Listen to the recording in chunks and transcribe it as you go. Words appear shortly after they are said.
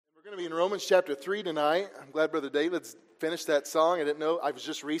be in Romans chapter 3 tonight. I'm glad Brother David's finished that song. I didn't know, I was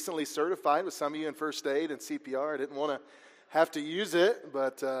just recently certified with some of you in first aid and CPR. I didn't want to have to use it,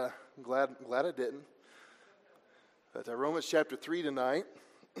 but I'm glad I didn't. But Romans chapter 3 tonight.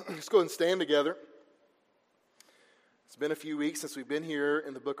 Let's go ahead and stand together. It's been a few weeks since we've been here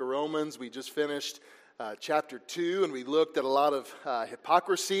in the book of Romans. We just finished chapter 2, and we looked at a lot of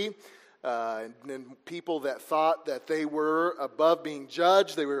hypocrisy and people that thought that they were above being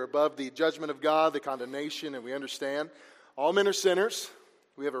judged. They were above the judgment of God, the condemnation, and we understand all men are sinners.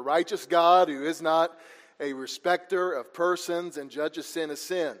 We have a righteous God who is not a respecter of persons and judges sin as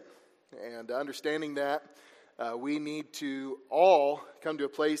sin. And understanding that, we need to all come to a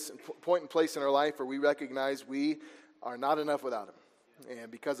point and place in our life where we recognize we are not enough without Him.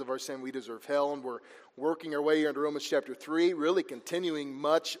 And because of our sin, we deserve hell. And we're working our way here into Romans chapter 3, really continuing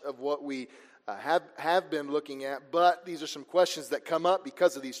much of what we have been looking at. But these are some questions that come up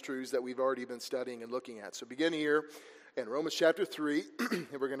because of these truths that we've already been studying and looking at. So begin here in Romans chapter 3, and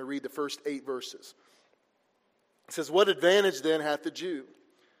we're going to read the first 8 verses. It says, "What advantage then hath the Jew?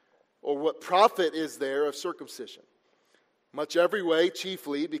 Or what profit is there of circumcision? Much every way,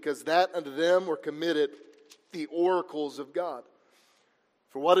 chiefly, because that unto them were committed the oracles of God.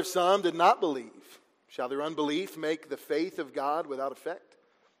 For what if some did not believe? Shall their unbelief make the faith of God without effect?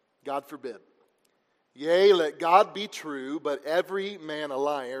 God forbid. Yea, let God be true, but every man a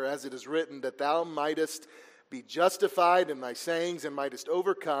liar, as it is written, that thou mightest be justified in thy sayings and mightest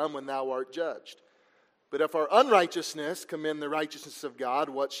overcome when thou art judged. But if our unrighteousness commend the righteousness of God,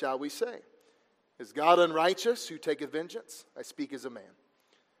 what shall we say? Is God unrighteous who taketh vengeance? I speak as a man.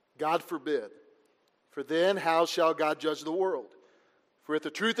 God forbid. For then how shall God judge the world? For if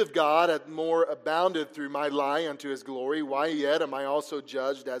the truth of God hath more abounded through my lie unto His glory, why yet am I also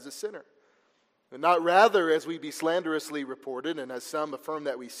judged as a sinner? And not rather as we be slanderously reported, and as some affirm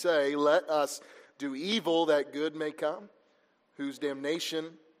that we say, let us do evil that good may come, whose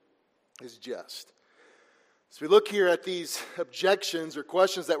damnation is just." So we look here at these objections or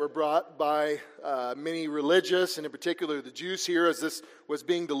questions that were brought by many religious, and in particular the Jews here as this was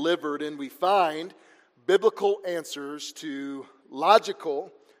being delivered, and we find biblical answers to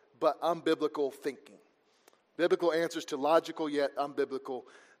logical but unbiblical thinking. Biblical answers to logical yet unbiblical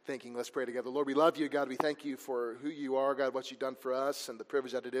thinking. Let's pray together. Lord, we love you. God, we thank you for who you are, God, what you've done for us, and the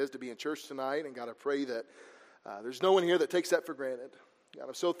privilege that it is to be in church tonight. And God, I pray that there's no one here that takes that for granted. God,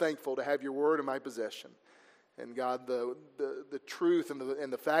 I'm so thankful to have your word in my possession. And God, the truth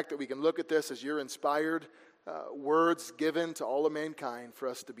and the fact that we can look at this as your inspired words given to all of mankind for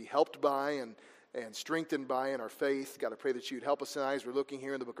us to be helped by and strengthened by in our faith. God, I pray that you'd help us tonight as we're looking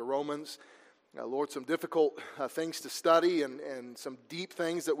here in the book of Romans. Lord, some difficult things to study and some deep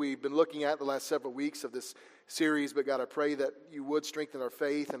things that we've been looking at the last several weeks of this series. But God, I pray that you would strengthen our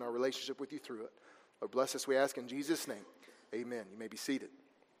faith and our relationship with you through it. Lord, bless us, we ask in Jesus' name. Amen. You may be seated.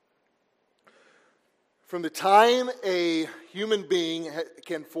 From the time a human being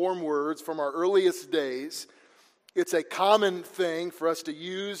can form words from our earliest days, it's a common thing for us to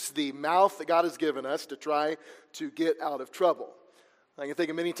use the mouth that God has given us to try to get out of trouble. I can think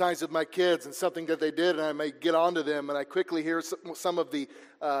of many times with my kids and something that they did, and I may get onto them, and I quickly hear some of the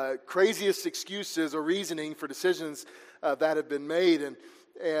craziest excuses or reasoning for decisions that have been made.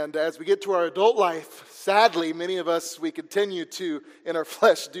 And as we get to our adult life, sadly, many of us, we continue to, in our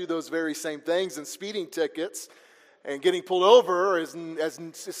flesh, do those very same things. And speeding tickets and getting pulled over is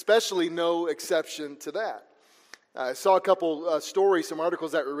especially no exception to that. I saw a couple stories, some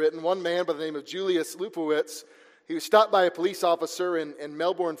articles that were written. One man by the name of Julius Lupowitz, he was stopped by a police officer in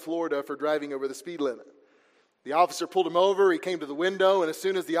Melbourne, Florida for driving over the speed limit. The officer pulled him over, he came to the window, and as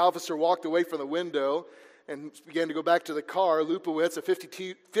soon as the officer walked away from the window and began to go back to the car, Lupowitz, a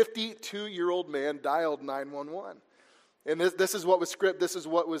 52-year-old man, dialed 911. And this is what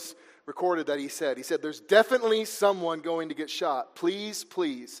was recorded that he said. He said, "There's definitely someone going to get shot. Please,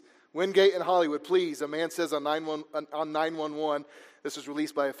 please. Wingate and Hollywood, please." A man says on 911, this was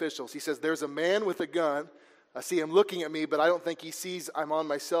released by officials. He says, "There's a man with a gun. I see him looking at me, but I don't think he sees I'm on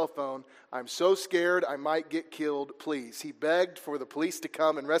my cell phone. I'm so scared I might get killed. Please." He begged for the police to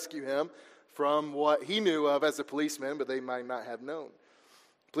come and rescue him from what he knew of as a policeman, but they might not have known.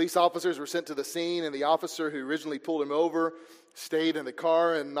 Police officers were sent to the scene, and the officer who originally pulled him over stayed in the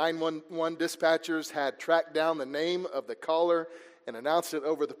car, and 911 dispatchers had tracked down the name of the caller and announced it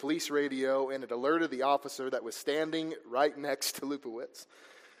over the police radio, and it alerted the officer that was standing right next to Lupowitz.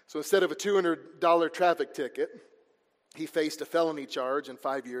 So instead of a $200 traffic ticket, he faced a felony charge and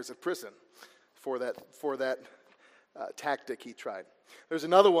 5 years of prison for that tactic he tried. There's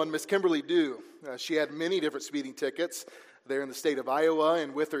another one, Miss Kimberly Dew. She had many different speeding tickets. there in the state of Iowa,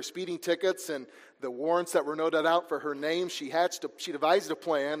 and with her speeding tickets and the warrants that were noted out for her name, she devised a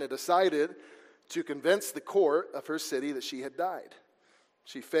plan and decided to convince the court of her city that she had died.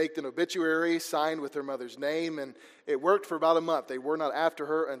 She faked an obituary signed with her mother's name, and it worked for about a month. They were not after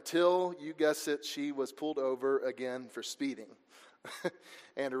her until, you guessed it, she was pulled over again for speeding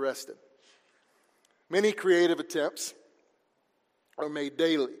and arrested. Many creative attempts are made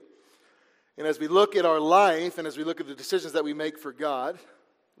daily. And as we look at our life and as we look at the decisions that we make for God,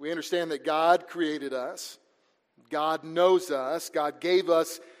 we understand that God created us. God knows us. God gave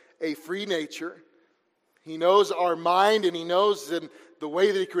us a free nature. He knows our mind, and He knows in the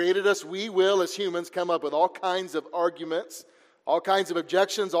way that He created us, we will, as humans, come up with all kinds of arguments, all kinds of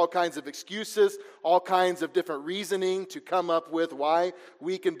objections, all kinds of excuses, all kinds of different reasoning to come up with why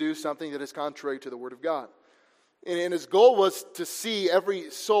we can do something that is contrary to the Word of God. And His goal was to see every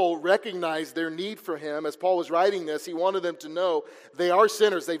soul recognize their need for Him. As Paul was writing this, he wanted them to know they are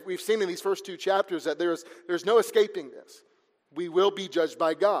sinners. We've seen in these first two chapters that there's no escaping this. We will be judged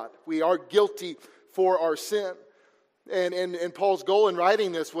by God. We are guilty for our sin. And Paul's goal in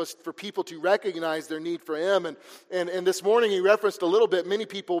writing this was for people to recognize their need for Him. And this morning he referenced a little bit, many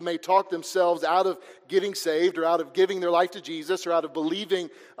people may talk themselves out of getting saved or out of giving their life to Jesus or out of believing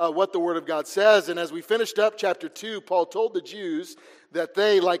what the Word of God says. And as we finished up chapter 2, Paul told the Jews that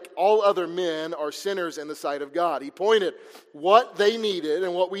they, like all other men, are sinners in the sight of God. He pointed what they needed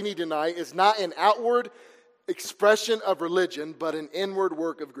and what we need tonight is not an outward expression of religion, but an inward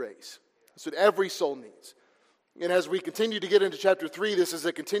work of grace. That's what every soul needs. And as we continue to get into chapter 3, this is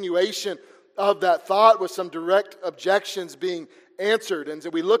a continuation of that thought with some direct objections being answered. And so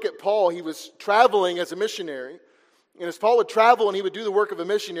we look at Paul, he was traveling as a missionary. And as Paul would travel and he would do the work of a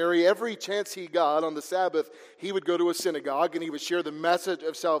missionary, every chance he got on the Sabbath, he would go to a synagogue and he would share the message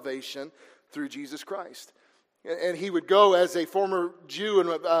of salvation through Jesus Christ. And he would go as a former Jew and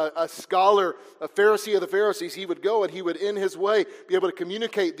a scholar, a Pharisee of the Pharisees. He would go and he would, in his way, be able to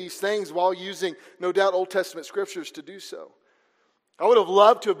communicate these things while using, no doubt, Old Testament scriptures to do so. I would have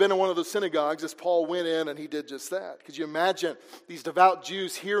loved to have been in one of those synagogues as Paul went in and he did just that. Could you imagine these devout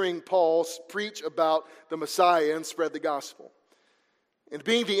Jews hearing Paul preach about the Messiah and spread the gospel? And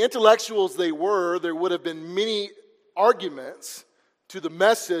being the intellectuals they were, there would have been many arguments to the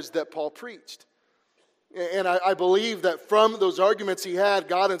message that Paul preached. And I believe that from those arguments he had,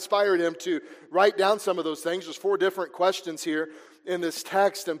 God inspired him to write down some of those things. There's 4 different questions here in this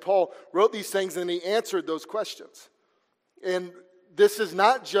text, and Paul wrote these things and he answered those questions. And this is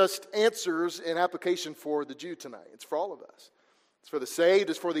not just answers in application for the Jew tonight. It's for all of us. It's for the saved,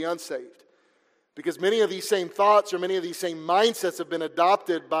 it's for the unsaved. Because many of these same thoughts or many of these same mindsets have been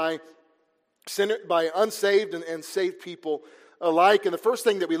adopted by unsaved and saved people alike. And the first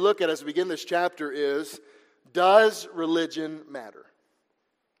thing that we look at as we begin this chapter is, does religion matter?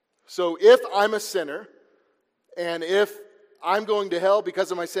 So if I'm a sinner, and if I'm going to hell because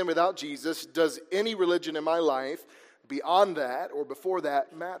of my sin without Jesus, does any religion in my life beyond that or before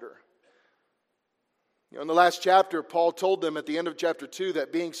that matter? You know, in the last chapter, Paul told them at the end of chapter 2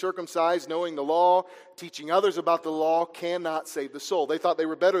 that being circumcised, knowing the law, teaching others about the law cannot save the soul. They thought they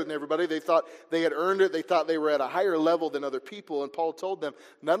were better than everybody. They thought they had earned it. They thought they were at a higher level than other people. And Paul told them,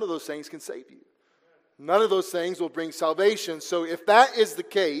 none of those things can save you. None of those things will bring salvation. So if that is the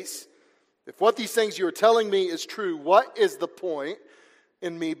case, if what these things you are telling me is true, what is the point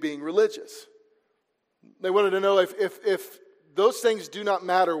in me being religious? They wanted to know if those things do not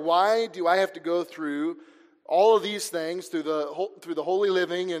matter, why do I have to go through all of these things, through the holy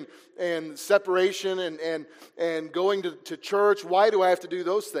living and separation and going to church? Why do I have to do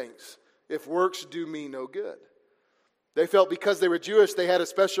those things if works do me no good? They felt because they were Jewish, they had a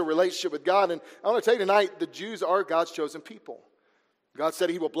special relationship with God. And I want to tell you tonight, the Jews are God's chosen people. God said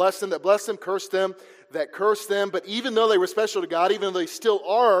He will bless them that bless them, curse them that curse them. But even though they were special to God, even though they still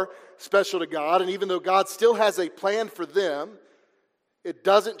are special to God, and even though God still has a plan for them, it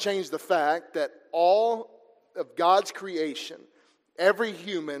doesn't change the fact that all of God's creation, every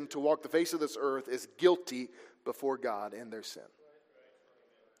human to walk the face of this earth is guilty before God in their sin.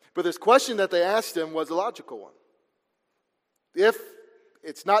 But this question that they asked him was a logical one. If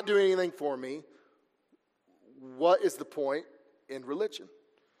it's not doing anything for me, what is the point in religion?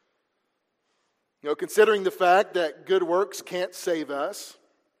 You know, considering the fact that good works can't save us,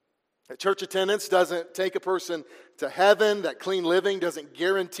 that church attendance doesn't take a person to heaven, that clean living doesn't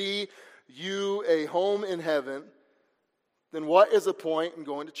guarantee you a home in heaven, then what is the point in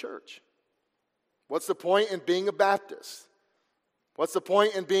going to church? What's the point in being a Baptist? What's the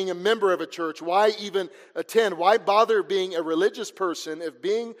point in being a member of a church? Why even attend? Why bother being a religious person if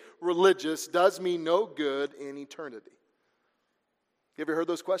being religious does me no good in eternity? You ever heard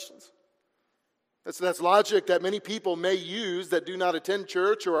those questions? That's logic that many people may use that do not attend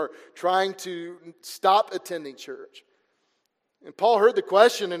church or are trying to stop attending church. And Paul heard the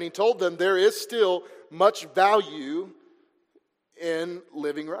question and he told them there is still much value in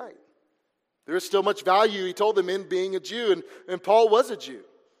living right. There is still much value, he told them, in being a Jew. And Paul was a Jew.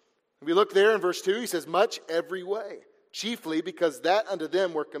 If we look there in verse 2, he says, much every way. Chiefly because that unto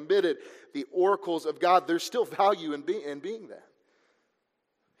them were committed the oracles of God. There's still value in being that.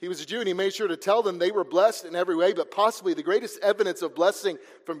 He was a Jew and he made sure to tell them they were blessed in every way, but possibly the greatest evidence of blessing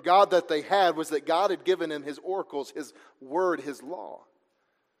from God that they had was that God had given in his oracles, his word, his law.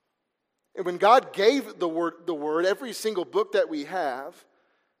 And when God gave the word, every single book that we have,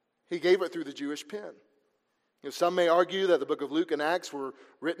 he gave it through the Jewish pen. Some may argue that the book of Luke and Acts were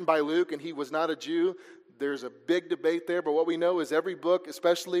written by Luke and he was not a Jew. There's a big debate there, but what we know is every book,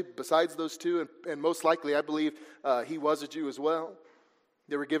 especially besides those two, and most likely I believe he was a Jew as well,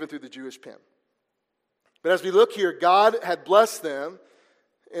 they were given through the Jewish pen. But as we look here, God had blessed them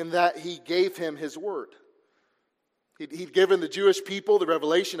in that he gave him his word. He'd given the Jewish people the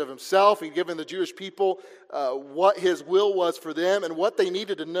revelation of himself. He'd given the Jewish people what his will was for them and what they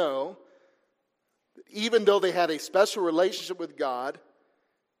needed to know. Even though they had a special relationship with God,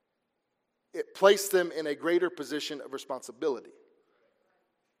 it placed them in a greater position of responsibility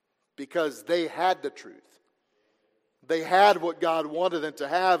because they had the truth. They had what God wanted them to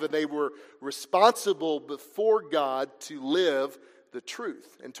have, and they were responsible before God to live the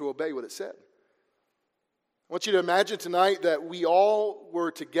truth and to obey what it said. I want you to imagine tonight that we all were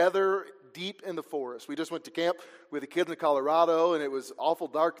together deep in the forest. We just went to camp with the kids in Colorado, and it was awful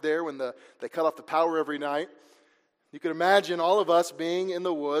dark there when they cut off the power every night. You can imagine all of us being in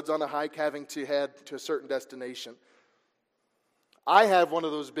the woods on a hike, having to head to a certain destination. I have one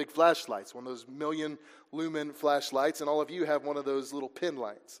of those big flashlights, one of those 1,000,000 lumen flashlights, and all of you have one of those little pin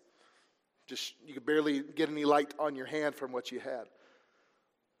lights. Just you could barely get any light on your hand from what you had.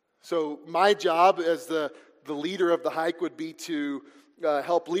 So my job as the leader of the hike would be to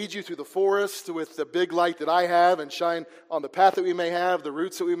help lead you through the forest with the big light that I have and shine on the path that we may have, the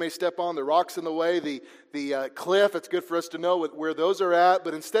roots that we may step on, the rocks in the way, the cliff. It's good for us to know where those are at.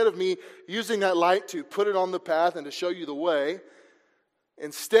 But instead of me using that light to put it on the path and to show you the way,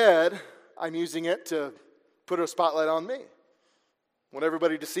 instead I'm using it to put a spotlight on me. I want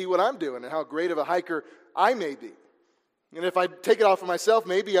everybody to see what I'm doing and how great of a hiker I may be. And if I take it off of myself,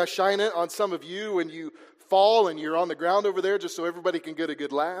 maybe I shine it on some of you and you fall and you're on the ground over there just so everybody can get a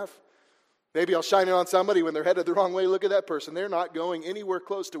good laugh. Maybe I'll shine it on somebody when they're headed the wrong way. Look at that person. They're not going anywhere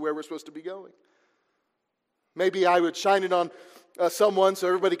close to where we're supposed to be going. Maybe I would shine it on someone so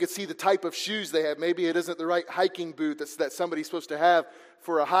everybody could see the type of shoes they have. Maybe it isn't the right hiking boot that somebody's supposed to have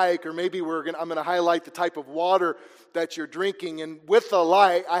for a hike. Or maybe I'm going to highlight the type of water that you're drinking. And with the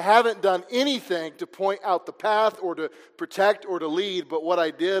light, I haven't done anything to point out the path or to protect or to lead. But what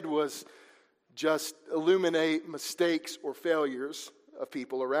I did was just illuminate mistakes or failures of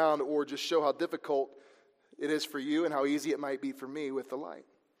people around, or just show how difficult it is for you and how easy it might be for me with the light.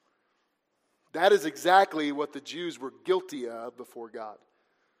 That is exactly what the Jews were guilty of before God.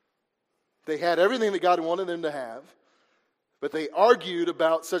 They had everything that God wanted them to have, but they argued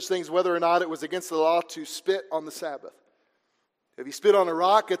about such things, whether or not it was against the law to spit on the Sabbath. If you spit on a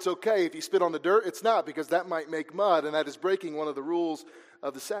rock, it's okay. If you spit on the dirt, it's not, because that might make mud, and that is breaking one of the rules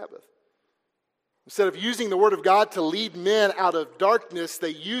of the Sabbath. Instead of using the Word of God to lead men out of darkness, they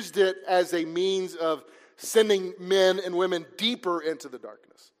used it as a means of sending men and women deeper into the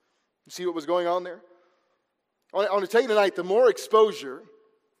darkness. You see what was going on there? I want to tell you tonight, the more exposure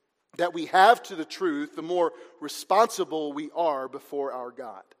that we have to the truth, the more responsible we are before our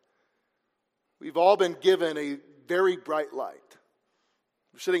God. We've all been given a very bright light.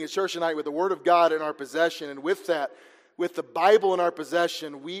 We're sitting at church tonight with the Word of God in our possession, and with that, with the Bible in our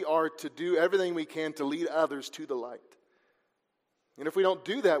possession, we are to do everything we can to lead others to the light. And if we don't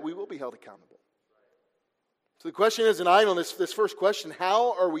do that, we will be held accountable. So the question is tonight on this first question,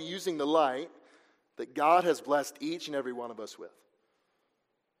 how are we using the light that God has blessed each and every one of us with?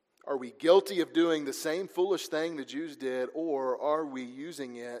 Are we guilty of doing the same foolish thing the Jews did, or are we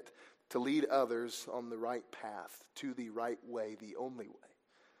using it to lead others on the right path, to the right way, the only way?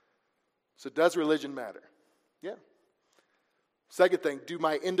 So does religion matter? Yeah. Second thing, do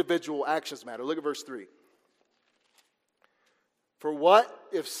my individual actions matter? Look at verse 3. For what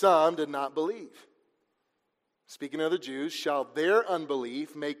if some did not believe? Speaking of the Jews, shall their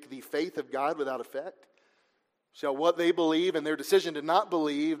unbelief make the faith of God without effect? Shall what they believe and their decision to not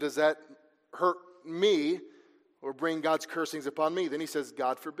believe, does that hurt me or bring God's cursings upon me? Then he says,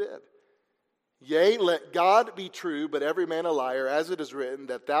 God forbid. Yea, let God be true, but every man a liar, as it is written,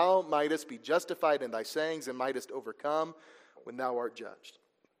 that thou mightest be justified in thy sayings and mightest overcome when thou art judged.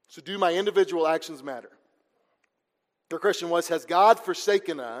 So do my individual actions matter? Their question was, has God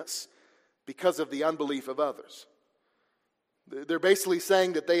forsaken us because of the unbelief of others? They're basically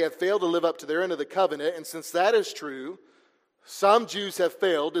saying that they have failed to live up to their end of the covenant, and since that is true, some Jews have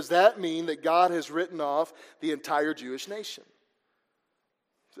failed. Does that mean that God has written off the entire Jewish nation?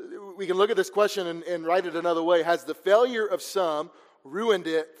 We can look at this question and write it another way. Has the failure of some ruined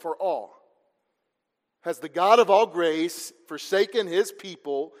it for all? Has the God of all grace forsaken his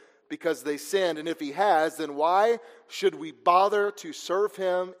people because they sinned? And if he has, then why should we bother to serve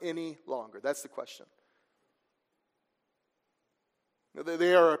him any longer? That's the question.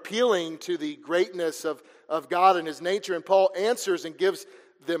 They are appealing to the greatness of God and his nature, and Paul answers and gives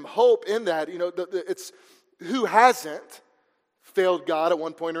them hope in that. It's who hasn't failed God at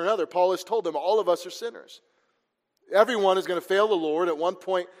one point or another. Paul has told them all of us are sinners. Everyone is going to fail the Lord at one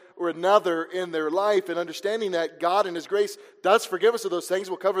point or another in their life, and understanding that God in his grace does forgive us of those things.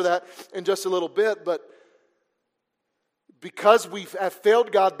 We'll cover that in just a little bit, but because we have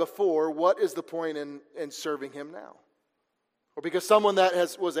failed God before, what is the point in serving him now? Or because someone that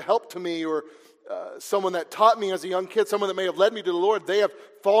was a help to me, or someone that taught me as a young kid, someone that may have led me to the Lord, they have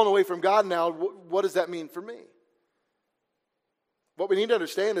fallen away from God now. What does that mean for me? What we need to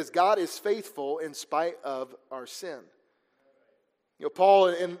understand is God is faithful in spite of our sin.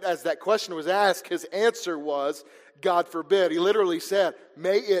 Paul, as that question was asked, his answer was, God forbid. He literally said,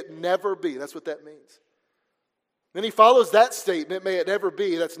 may it never be. That's what that means. Then he follows that statement, may it never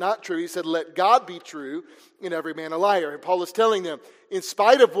be. That's not true. He said, let God be true and every man a liar. And Paul is telling them, in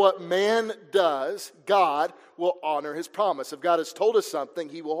spite of what man does, God will honor his promise. If God has told us something,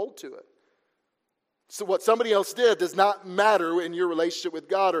 he will hold to it. So what somebody else did does not matter in your relationship with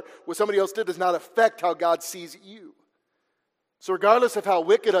God, or what somebody else did does not affect how God sees you. So regardless of how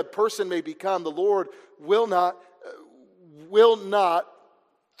wicked a person may become, the Lord will not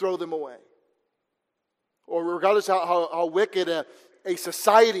throw them away. Or regardless of how wicked a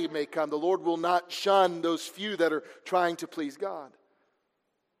society may come, the Lord will not shun those few that are trying to please God.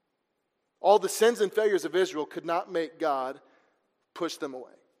 All the sins and failures of Israel could not make God push them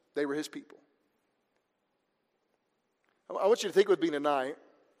away. They were his people. I want you to think with me tonight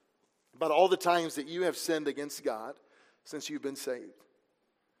about all the times that you have sinned against God since you've been saved.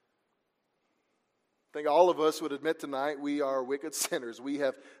 I think all of us would admit tonight we are wicked sinners. We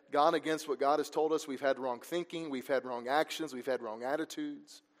have gone against what God has told us. We've had wrong thinking. We've had wrong actions. We've had wrong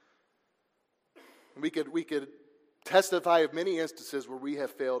attitudes. We could testify of many instances where we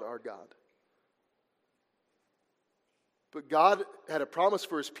have failed our God. But God had a promise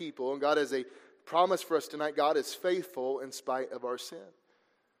for his people, and God has a promise for us tonight. God is faithful in spite of our sin.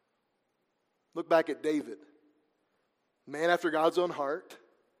 Look back at David. Man after God's own heart.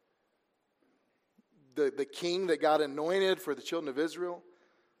 The king that God anointed for the children of Israel.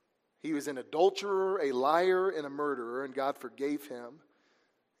 He was an adulterer, a liar, and a murderer, and God forgave him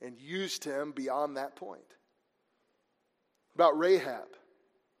and used him beyond that point. About Rahab.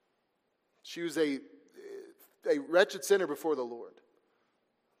 She was a wretched sinner before the Lord.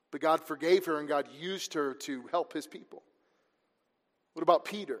 But God forgave her and God used her to help his people. What about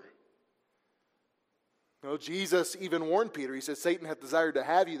Peter? No, Jesus even warned Peter. He says, Satan hath desired to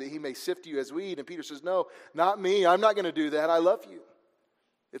have you that he may sift you as wheat. And Peter says, no, not me. I'm not going to do that. I love you.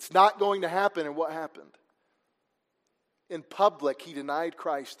 It's not going to happen. And what happened? In public, he denied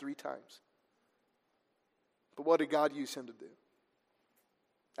Christ 3 times. But what did God use him to do?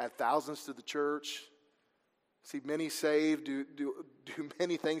 Add thousands to the church. See many saved. Do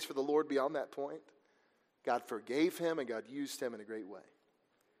many things for the Lord beyond that point. God forgave him and God used him in a great way.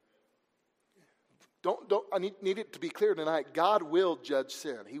 I need it to be clear tonight. God will judge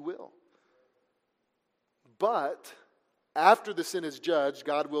sin. He will. But after the sin is judged,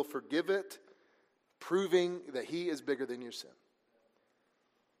 God will forgive it, proving that he is bigger than your sin.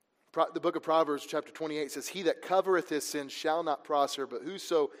 The book of Proverbs chapter 28 says, he that covereth his sin shall not prosper, but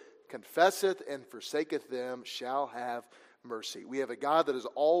whoso confesseth and forsaketh them shall have mercy. We have a God that is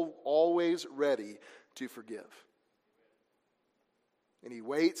always ready to forgive. And he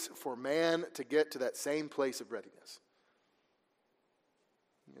waits for man to get to that same place of readiness.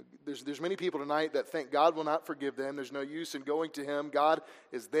 There's many people tonight that think God will not forgive them. There's no use in going to him. God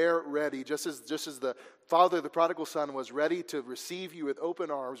is there ready. Just as the father of the prodigal son was ready to receive you with open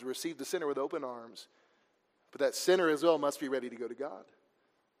arms, receive the sinner with open arms. But that sinner as well must be ready to go to God.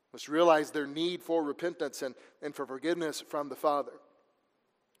 Must realize their need for repentance and for forgiveness from the Father.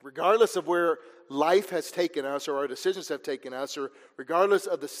 Regardless of where life has taken us or our decisions have taken us, or regardless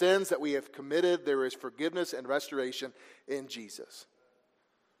of the sins that we have committed, there is forgiveness and restoration in Jesus.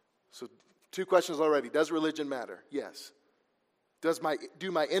 So 2 questions already. Does religion matter? Yes.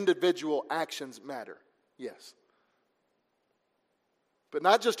 Do my individual actions matter? Yes. But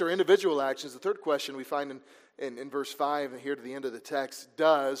not just our individual actions. The third question we find in verse 5 and here to the end of the text,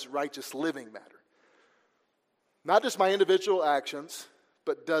 does righteous living matter? Not just my individual actions,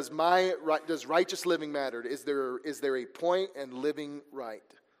 but does righteous living matter? Is there a point in living right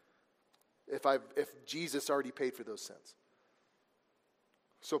if Jesus already paid for those sins?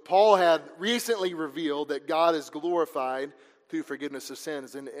 So Paul had recently revealed that God is glorified through forgiveness of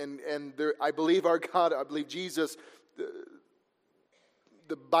sins. And there, I believe our God, I believe Jesus,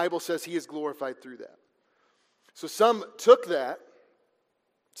 the Bible says he is glorified through that. So some took that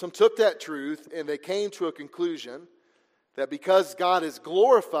truth, and they came to a conclusion that because God is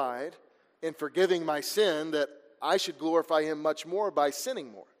glorified in forgiving my sin, that I should glorify him much more by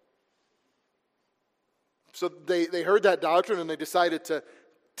sinning more. So they heard that doctrine and they decided to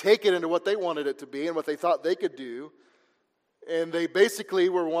take it into what they wanted it to be and what they thought they could do. And they basically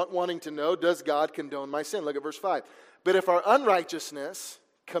were wanting to know, does God condone my sin? Look at verse 5. But if our unrighteousness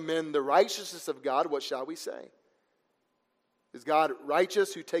commend the righteousness of God, what shall we say? Is God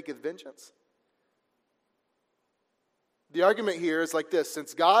righteous who taketh vengeance? The argument here is like this.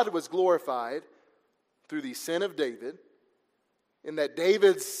 Since God was glorified through the sin of David, in that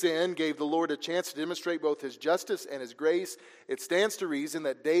David's sin gave the Lord a chance to demonstrate both his justice and his grace, it stands to reason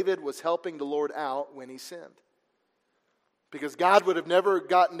that David was helping the Lord out when he sinned. Because God would have never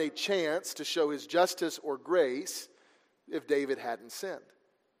gotten a chance to show his justice or grace if David hadn't sinned.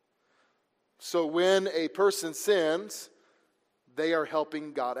 So when a person sins, they are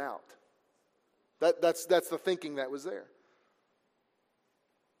helping God out. That's the thinking that was there.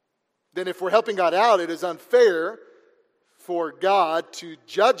 Then if we're helping God out, it is unfair for God to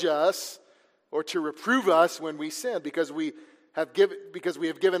judge us or to reprove us when we sin because we have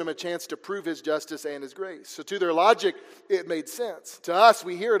given him a chance to prove his justice and his grace. So to their logic, it made sense. To us,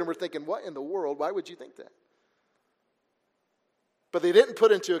 we hear it and we're thinking, what in the world? Why would you think that? But they didn't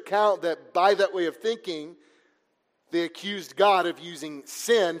put into account that by that way of thinking, they accused God of using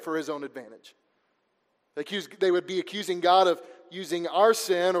sin for his own advantage. They would be accusing God of using our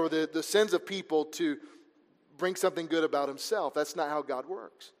sin or the sins of people to bring something good about himself. That's not how God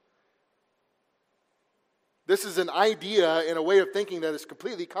works. This is an idea and a way of thinking that is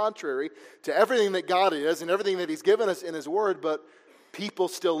completely contrary to everything that God is and everything that he's given us in his word, but people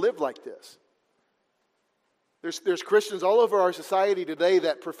still live like this. There's Christians all over our society today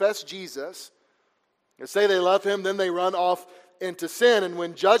that profess Jesus, they say they love him, then they run off into sin, and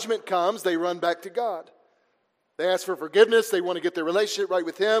when judgment comes, they run back to God. They ask for forgiveness, they want to get their relationship right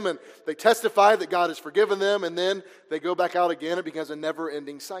with him, and they testify that God has forgiven them, and then they go back out again. It becomes a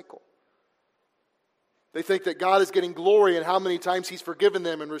never-ending cycle. They think that God is getting glory in how many times he's forgiven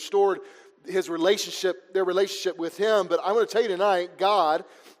them and restored their relationship with him. But I'm going to tell you tonight, God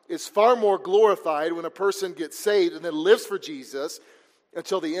is far more glorified when a person gets saved and then lives for Jesus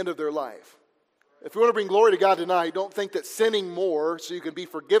until the end of their life. If we want to bring glory to God tonight, don't think that sinning more so you can be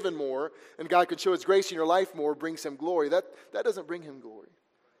forgiven more and God can show his grace in your life more brings him glory. That doesn't bring him glory.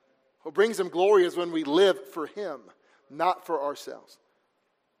 What brings him glory is when we live for him, not for ourselves.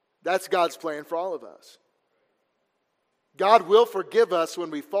 That's God's plan for all of us. God will forgive us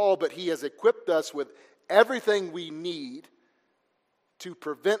when we fall, but he has equipped us with everything we need to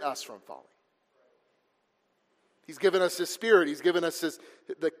prevent us from falling. He's given us his Spirit. He's given us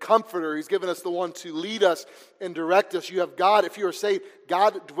the Comforter. He's given us the one to lead us and direct us. You have God. If you are saved,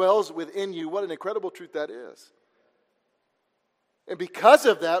 God dwells within you. What an incredible truth that is. And because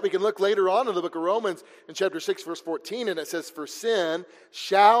of that, we can look later on in the book of Romans in chapter 6, verse 14, and it says, "For sin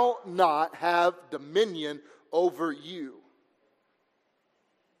shall not have dominion over you."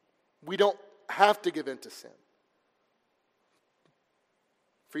 We don't have to give in to sin.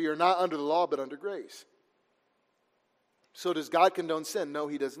 For you are not under the law, but under grace. So does God condone sin? No,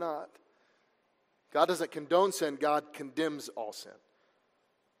 he does not. God doesn't condone sin. God condemns all sin.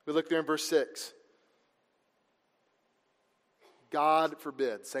 We look there in verse 6. God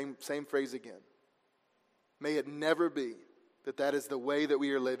forbid. Same phrase again. May it never be that is the way that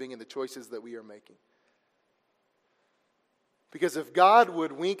we are living and the choices that we are making. Because if God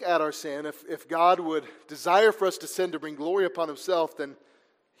would wink at our sin, if God would desire for us to sin to bring glory upon himself, then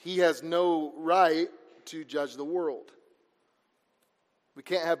he has no right to judge the world. We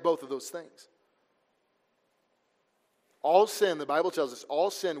can't have both of those things. All sin, the Bible tells us,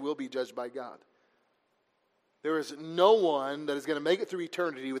 all sin will be judged by God. There is no one that is going to make it through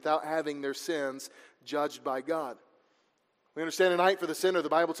eternity without having their sins judged by God. We understand tonight for the sinner, the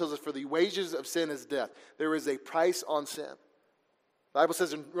Bible tells us, for the wages of sin is death. There is a price on sin. The Bible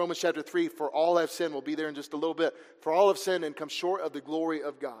says in Romans chapter 3, for all have sinned, we'll be there in just a little bit, for all have sinned and come short of the glory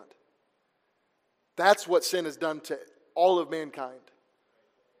of God. That's what sin has done to all of mankind.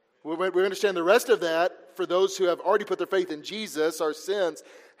 We understand the rest of that, for those who have already put their faith in Jesus, our sins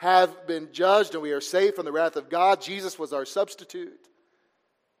have been judged and we are safe from the wrath of God. Jesus was our substitute.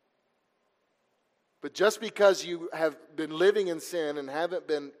 But just because you have been living in sin and haven't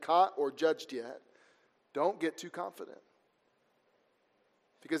been caught or judged yet, don't get too confident.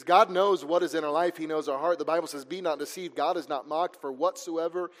 Because God knows what is in our life. He knows our heart. The Bible says, be not deceived. God is not mocked. For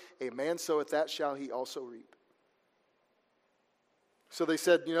whatsoever a man soweth, that shall he also reap. So they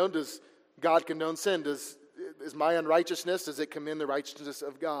said, does God condone sin? Is my unrighteousness, does it commend the righteousness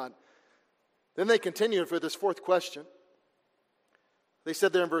of God? Then they continued for this fourth question. They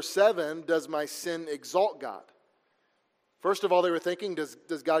said there in verse 7, does my sin exalt God? First of all, they were thinking,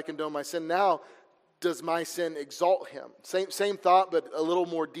 does God condone my sin? Now, does my sin exalt him? Same thought, but a little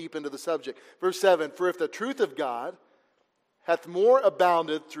more deep into the subject. Verse 7, for if the truth of God hath more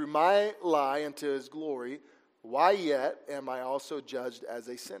abounded through my lie unto his glory, why yet am I also judged as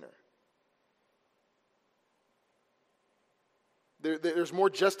a sinner? There's more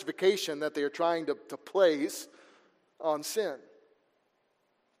justification that they are trying to place on sin.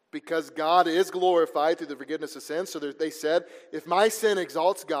 Because God is glorified through the forgiveness of sin. So they said, if my sin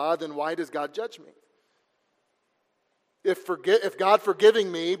exalts God, then why does God judge me? If God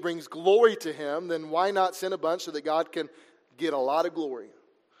forgiving me brings glory to him, then why not sin a bunch so that God can get a lot of glory?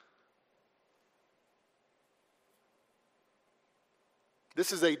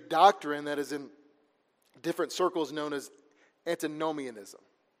 This is a doctrine that is in different circles known as antinomianism.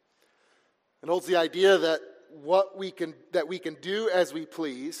 It holds the idea that we can do as we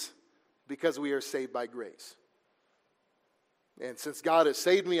please because we are saved by grace. And since God has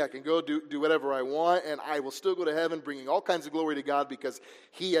saved me, I can go do whatever I want, and I will still go to heaven bringing all kinds of glory to God because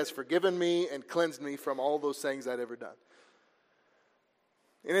he has forgiven me and cleansed me from all those things I'd ever done.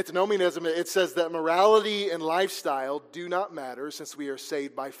 In antinomianism, it says that morality and lifestyle do not matter since we are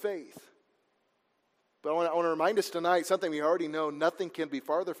saved by faith. But I want to remind us tonight something we already know: nothing can be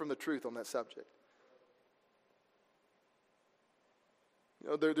farther from the truth on that subject.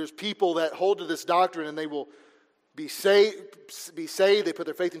 There's people that hold to this doctrine and they will be saved, they put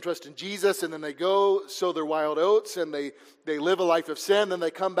their faith and trust in Jesus, and then they go sow their wild oats and they live a life of sin, then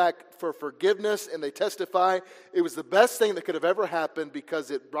they come back for forgiveness and they testify it was the best thing that could have ever happened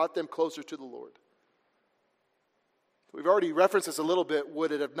because it brought them closer to the Lord. We've already referenced this a little bit.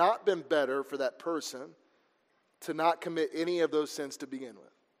 Would it have not been better for that person to not commit any of those sins to begin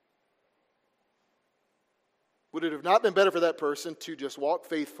with? Would it have not been better for that person to just walk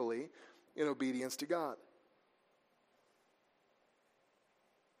faithfully in obedience to God?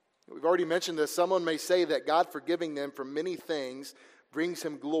 We've already mentioned this. Someone may say that God forgiving them from many things brings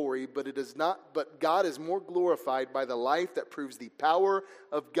him glory, but it is not. But God is more glorified by the life that proves the power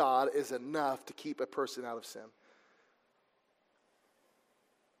of God is enough to keep a person out of sin.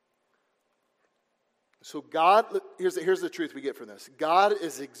 So God, here's the truth we get from this. God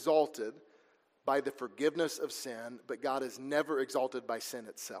is exalted by the forgiveness of sin, but God is never exalted by sin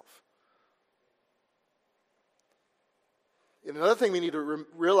itself. And another thing we need to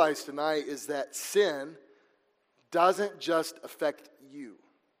realize tonight is that sin doesn't just affect you.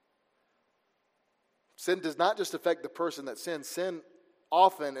 Sin does not just affect the person that sins. Sin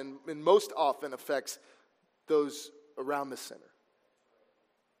often and most often affects those around the sinner.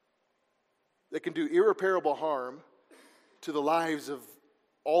 It can do irreparable harm to the lives of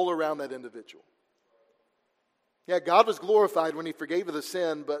all around that individual. Yeah, God was glorified when he forgave the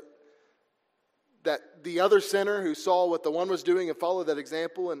sin, but that the other sinner who saw what the one was doing and followed that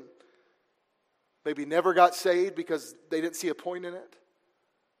example and maybe never got saved because they didn't see a point in it,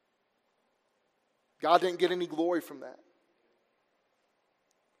 God didn't get any glory from that.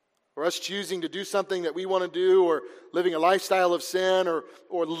 Or us choosing to do something that we want to do, or living a lifestyle of sin,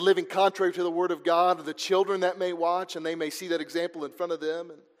 or living contrary to the Word of God, or the children that may watch and they may see that example in front of them,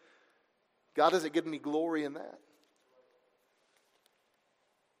 and God doesn't get any glory in that.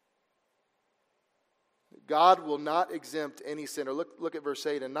 God will not exempt any sinner. Look at verse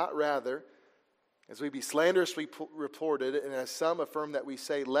 8. And not rather, as we be slanderously reported, and as some affirm that we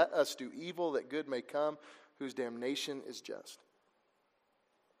say, let us do evil that good may come, whose damnation is just.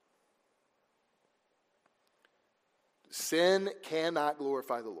 Sin cannot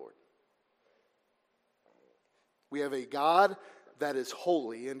glorify the Lord. We have a God that is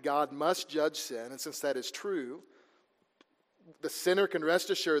holy, and God must judge sin. And since that is true, the sinner can rest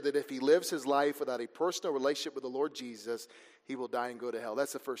assured that if he lives his life without a personal relationship with the Lord Jesus, he will die and go to hell.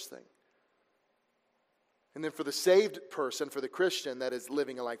 That's the first thing. And then for the saved person, for the Christian that is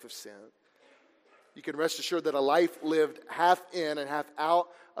living a life of sin, you can rest assured that a life lived half in and half out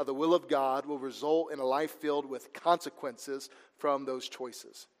of the will of God will result in a life filled with consequences from those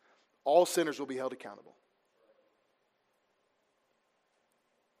choices. All sinners will be held accountable.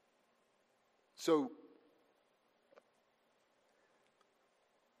 So,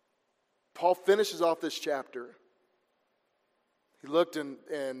 Paul finishes off this chapter. He looked in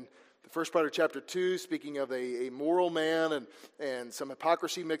the first part of chapter 2, speaking of a moral man and some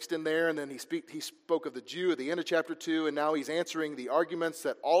hypocrisy mixed in there. And then he spoke of the Jew at the end of chapter 2. And now he's answering the arguments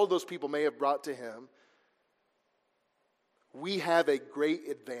that all of those people may have brought to him. We have a great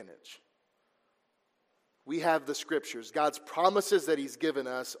advantage. We have the Scriptures. God's promises that he's given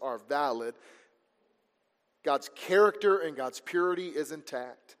us are valid. God's character and God's purity is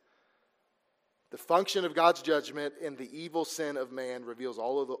intact. The function of God's judgment and the evil sin of man reveals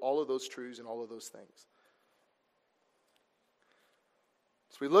all of those truths and all of those things.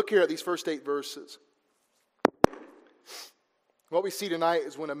 So we look here at these first 8 verses. What we see tonight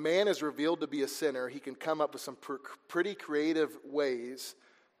is when a man is revealed to be a sinner, he can come up with some pretty creative ways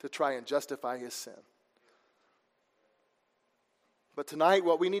to try and justify his sin. But tonight,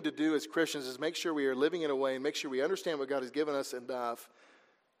 what we need to do as Christians is make sure we are living in a way and make sure we understand what God has given us enough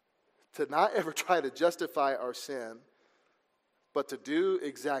to not ever try to justify our sin, but to do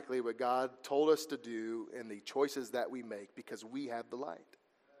exactly what God told us to do in the choices that we make because we have the light.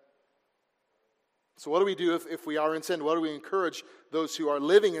 So what do we do if we are in sin? What do we encourage those who are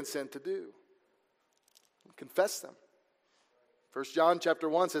living in sin to do? Confess them. 1 John chapter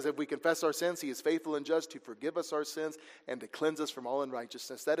 1 says, if we confess our sins, he is faithful and just to forgive us our sins and to cleanse us from all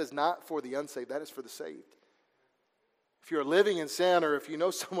unrighteousness. That is not for the unsaved, that is for the saved. If you're living in sin, or if you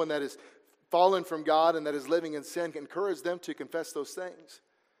know someone that is fallen from God and that is living in sin, encourage them to confess those things.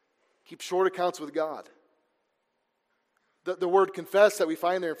 Keep short accounts with God. The word confess that we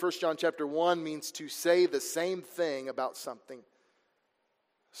find there in 1 John chapter 1 means to say the same thing about something.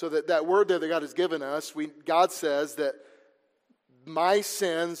 So that word there that God has given us, God says that my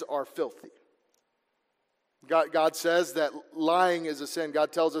sins are filthy. God says that lying is a sin.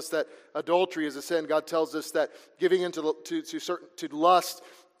 God tells us that adultery is a sin. God tells us that giving into to lust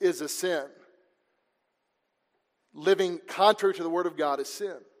is a sin. Living contrary to the Word of God is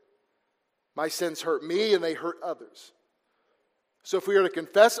sin. My sins hurt me and they hurt others. So if we are to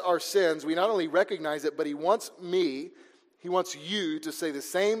confess our sins, we not only recognize it, but He wants you to say the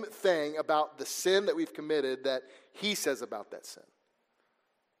same thing about the sin that we've committed that He says about that sin.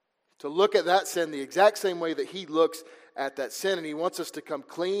 To look at that sin the exact same way that He looks at that sin. And He wants us to come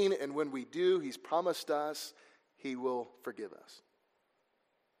clean. And when we do, He's promised us He will forgive us.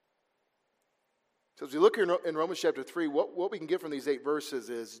 So as we look here in Romans chapter 3, what we can get from these 8 verses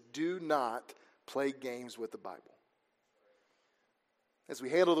is do not play games with the Bible. As we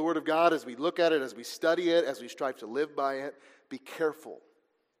handle the Word of God, as we look at it, as we study it, as we strive to live by it, be careful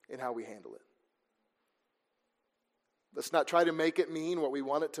in how we handle it. Let's not try to make it mean what we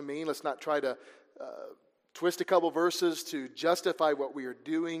want it to mean. Let's not try to twist a couple verses to justify what we are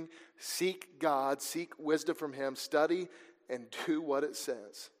doing. Seek God, seek wisdom from Him, study, and do what it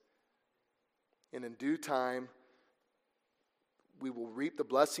says. And in due time, we will reap the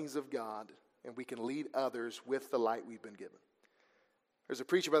blessings of God, and we can lead others with the light we've been given. There's a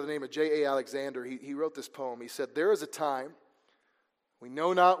preacher by the name of J.A. Alexander. He wrote this poem. He said, there is a time, we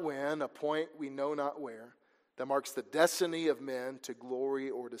know not when, a point we know not where, that marks the destiny of men to glory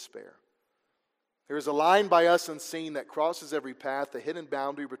or despair. There is a line by us unseen that crosses every path, the hidden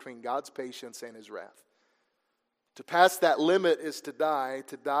boundary between God's patience and His wrath. To pass that limit is to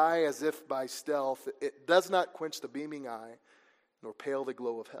die as if by stealth. It does not quench the beaming eye, nor pale the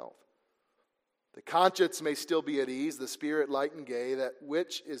glow of health. The conscience may still be at ease, the spirit light and gay, that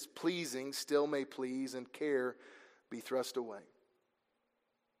which is pleasing still may please, and care be thrust away.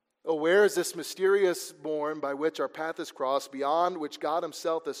 Oh, where is this mysterious bourne by which our path is crossed, beyond which God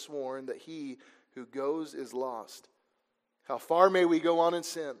Himself has sworn that he who goes is lost? How far may we go on in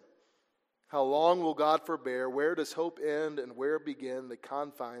sin? How long will God forbear? Where does hope end and where begin the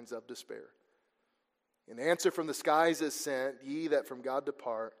confines of despair? An answer from the skies is sent, ye that from God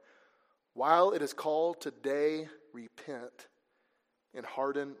depart. While it is called today, repent and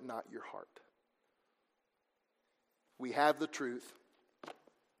harden not your heart. We have the truth.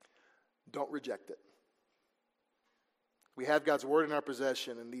 Don't reject it. We have God's word in our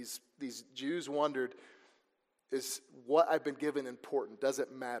possession, and these Jews wondered, is what I've been given important? Does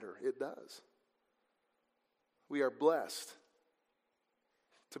it matter? It does. We are blessed.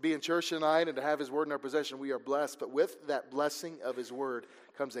 To be in church tonight and to have His Word in our possession, we are blessed. But with that blessing of His Word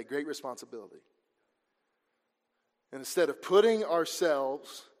comes a great responsibility. And instead of putting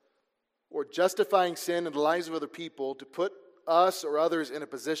ourselves or justifying sin in the lives of other people to put us or others in a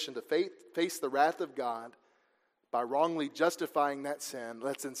position to face the wrath of God by wrongly justifying that sin,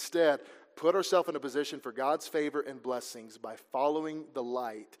 let's instead put ourselves in a position for God's favor and blessings by following the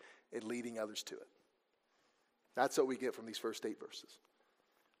light and leading others to it. That's what we get from these first 8 verses.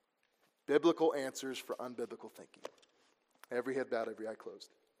 Biblical answers for unbiblical thinking. Every head bowed, every eye closed.